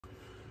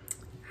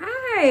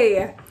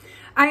Hi,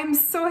 I'm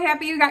so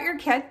happy you got your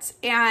kit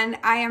and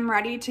I am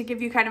ready to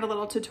give you kind of a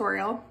little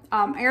tutorial.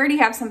 I already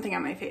have something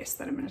on my face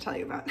that I'm going to tell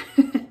you about.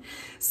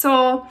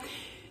 So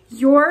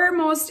your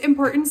most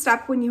important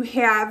step when you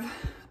have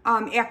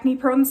acne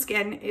prone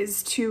skin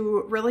is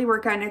to really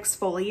work on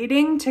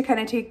exfoliating to kind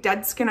of take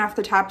dead skin off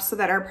the top so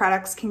that our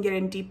products can get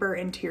in deeper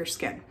into your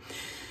skin.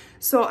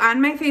 So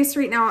on my face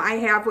right now, I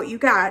have what you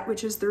got,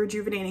 which is the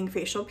Rejuvenating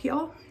Facial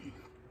Peel.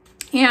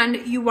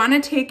 And you want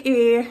to take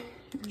a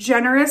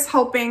generous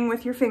helping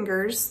with your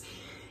fingers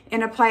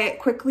and apply it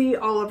quickly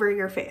all over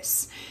your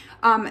face.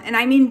 And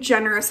I mean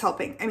generous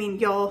helping. I mean,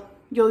 you'll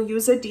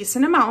use a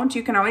decent amount.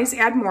 You can always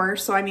add more.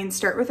 So I mean,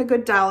 start with a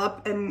good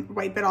dollop and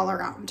wipe it all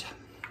around.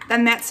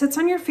 Then that sits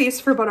on your face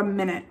for about a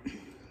minute.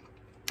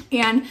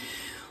 And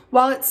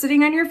while it's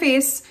sitting on your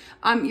face,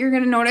 you're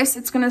gonna notice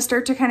it's gonna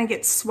start to kind of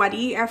get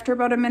sweaty after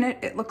about a minute.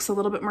 It looks a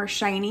little bit more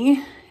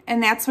shiny.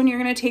 And that's when you're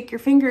gonna take your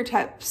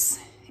fingertips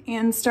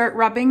and start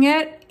rubbing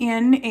it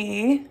in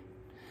a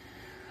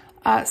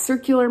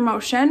circular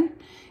motion.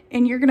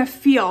 And you're gonna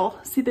feel,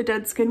 see the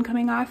dead skin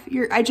coming off?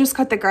 I just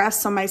cut the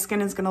grass, so my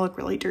skin is gonna look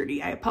really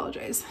dirty. I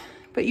apologize.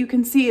 But you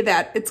can see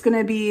that it's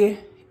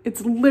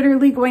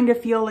literally going to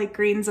feel like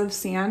grains of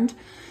sand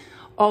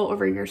all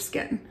over your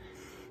skin.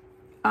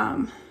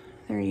 There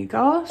you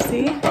go,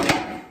 see?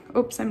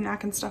 Oops, I'm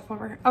knocking stuff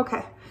over.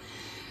 Okay.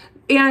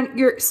 And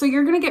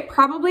you're gonna get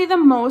probably the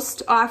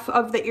most off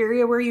of the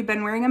area where you've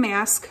been wearing a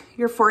mask,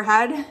 your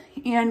forehead,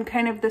 and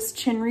kind of this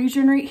chin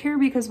region right here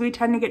because we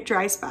tend to get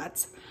dry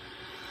spots.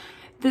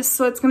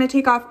 So it's gonna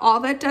take off all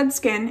that dead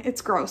skin.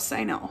 It's gross,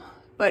 I know,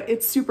 but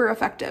it's super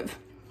effective.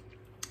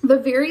 The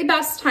very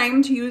best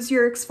time to use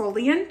your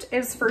exfoliant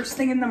is first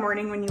thing in the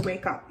morning when you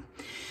wake up.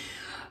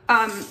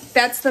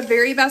 That's the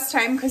very best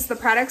time because the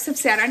products have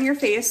sat on your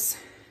face.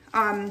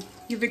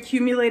 You've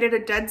accumulated a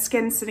dead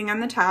skin sitting on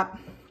the top.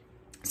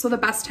 So the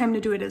best time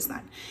to do it is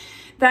then.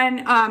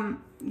 Then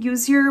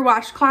use your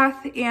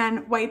washcloth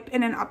and wipe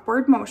in an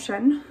upward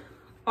motion,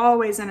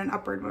 always in an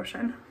upward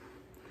motion.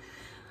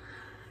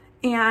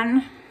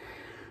 And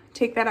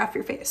take that off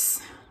your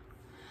face.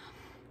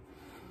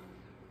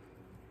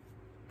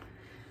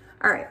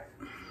 All right.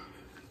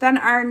 Then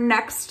our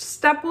next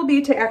step will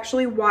be to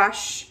actually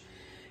wash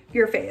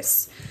your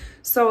face.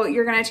 So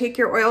you're gonna take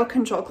your oil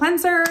control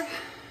cleanser.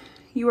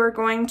 You are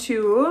going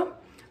to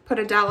put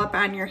a dollop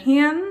on your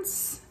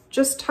hands.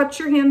 Just touch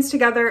your hands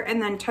together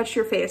and then touch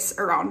your face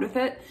around with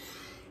it.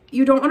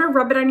 You don't want to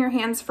rub it on your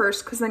hands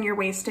first because then you're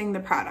wasting the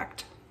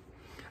product.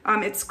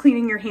 It's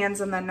cleaning your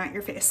hands and then not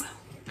your face.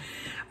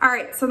 All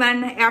right, so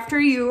then after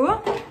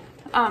you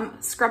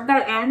scrub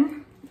that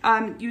in,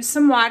 use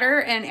some water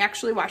and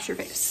actually wash your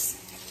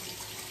face.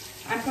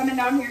 I'm coming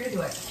down here to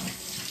do it.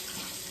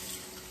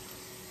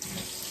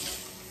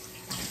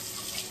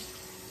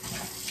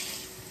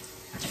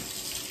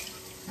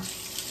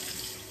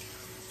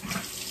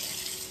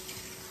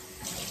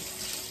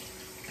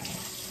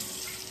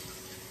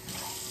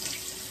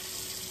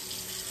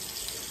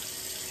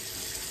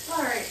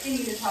 I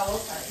need a towel,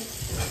 sorry.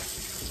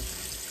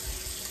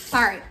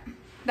 All right,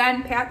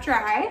 then pat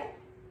dry.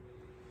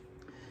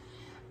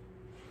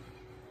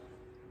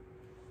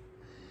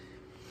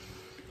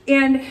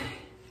 And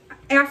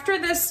after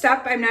this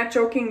step, I'm not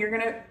joking,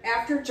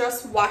 after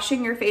just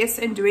washing your face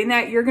and doing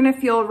that, you're gonna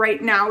feel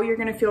right now, you're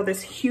gonna feel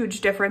this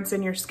huge difference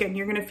in your skin.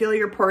 You're gonna feel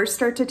your pores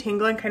start to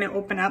tingle and kind of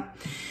open up.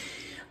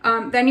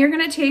 Then you're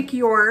gonna take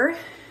your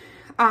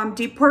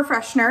deep pore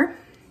freshener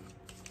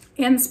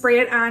and spray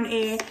it on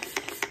a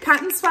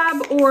cotton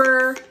swab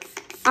or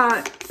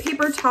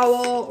paper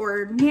towel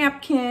or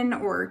napkin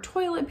or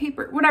toilet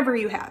paper, whatever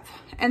you have.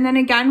 And then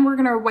again, we're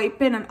gonna wipe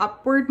in an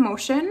upward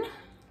motion.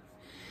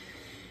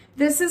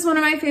 This is one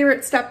of my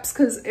favorite steps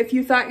because if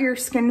you thought your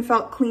skin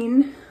felt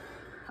clean,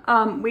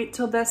 wait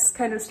till this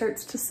kind of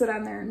starts to sit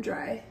on there and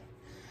dry.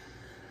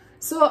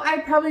 So I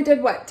probably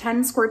did, what,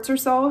 10 squirts or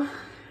so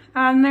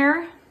on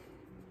there.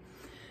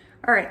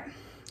 All right,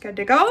 good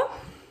to go.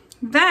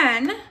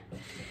 Then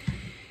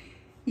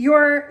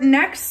your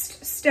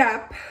next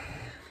step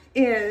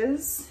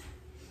is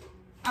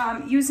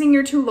using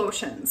your two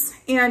lotions.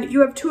 And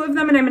you have two of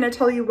them and I'm gonna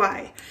tell you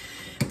why.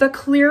 The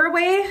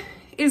Clearaway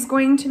is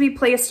going to be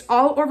placed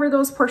all over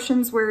those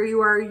portions where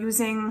you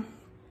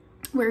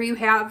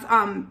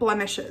have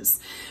blemishes.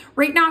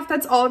 Right now, if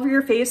that's all over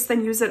your face,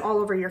 then use it all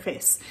over your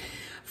face.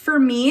 For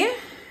me,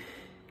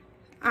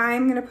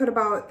 I'm gonna put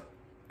about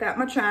that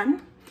much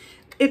on.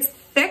 It's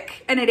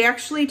thick and it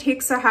actually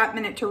takes a hot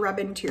minute to rub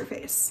into your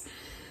face.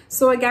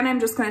 So again, I'm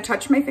just gonna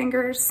touch my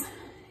fingers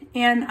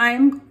and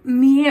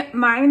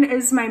mine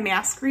is my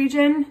mask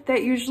region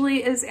that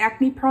usually is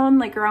acne prone,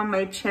 like around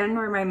my chin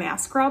where my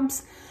mask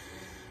rubs.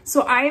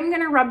 So I am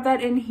gonna rub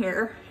that in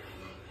here.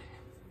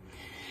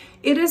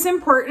 It is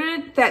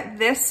important that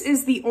this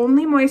is the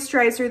only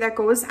moisturizer that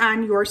goes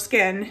on your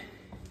skin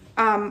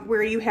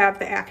where you have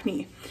the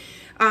acne.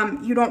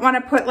 You don't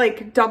wanna put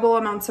like double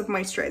amounts of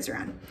moisturizer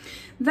on.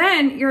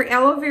 Then your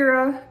aloe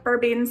vera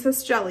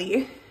barbadensis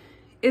jelly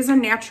is a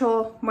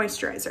natural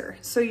moisturizer.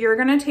 So you're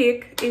gonna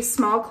take a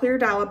small clear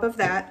dollop of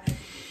that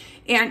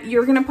And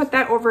you're gonna put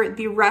that over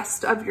the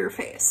rest of your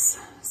face.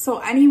 So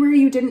anywhere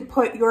you didn't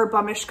put your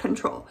Blemish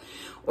Control.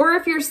 Or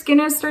if your skin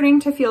is starting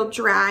to feel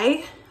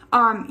dry,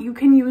 you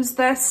can use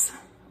this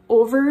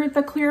over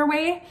the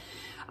Clearway,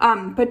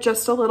 but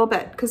just a little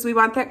bit, because we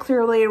want that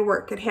Clearway to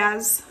work. It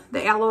has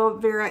the aloe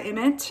vera in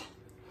it.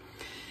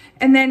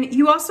 And then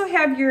you also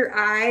have your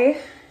eye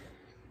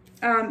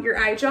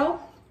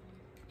gel.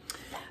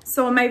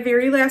 So my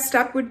very last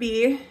step would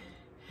be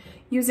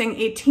using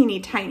a teeny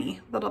tiny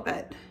little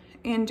bit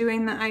and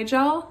doing the eye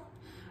gel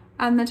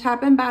on the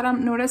top and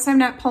bottom. Notice I'm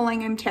not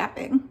pulling, I'm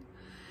tapping.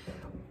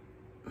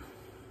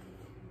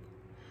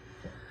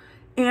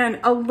 And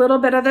a little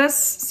bit of this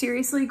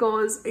seriously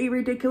goes a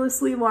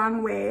ridiculously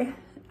long way.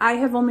 I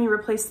have only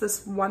replaced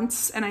this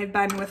once, and I've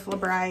been with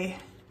Labri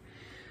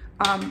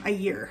a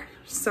year.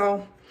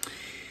 So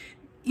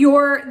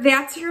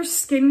that's your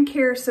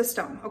skincare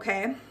system,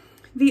 okay?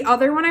 The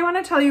other one I want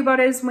to tell you about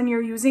is when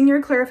you're using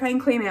your clarifying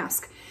clay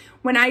mask.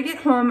 When I get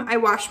home, I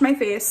wash my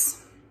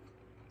face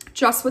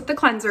just with the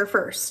cleanser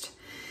first.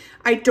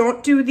 I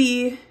don't do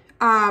the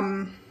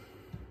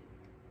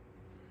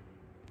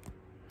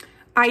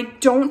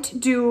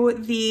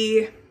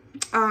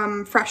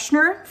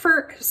freshener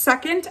for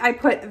second. I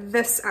put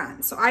this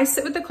on. So I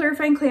sit with the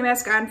clarifying clay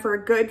mask on for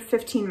a good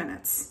 15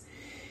 minutes.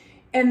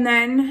 And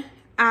then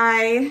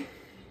I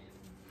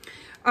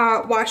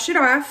wash it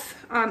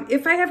off.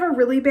 If I have a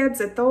really bad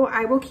zit though,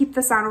 I will keep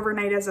this on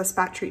overnight as a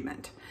spot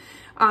treatment.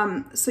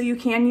 So you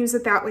can use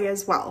it that way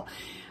as well.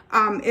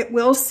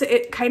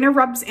 It kind of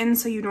rubs in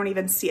so you don't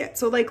even see it.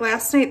 So like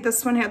last night,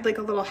 this one had like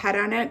a little head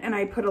on it, and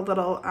I put a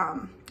little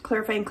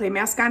clarifying clay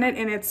mask on it,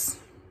 and it's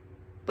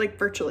like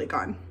virtually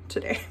gone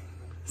today.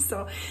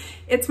 So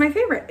it's my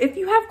favorite. If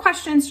you have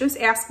questions, just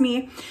ask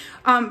me.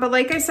 But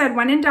like I said,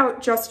 when in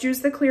doubt, just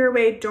use the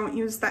Clearway. Don't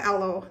use the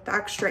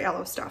extra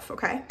aloe stuff,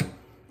 okay?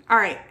 All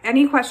right,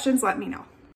 any questions, let me know.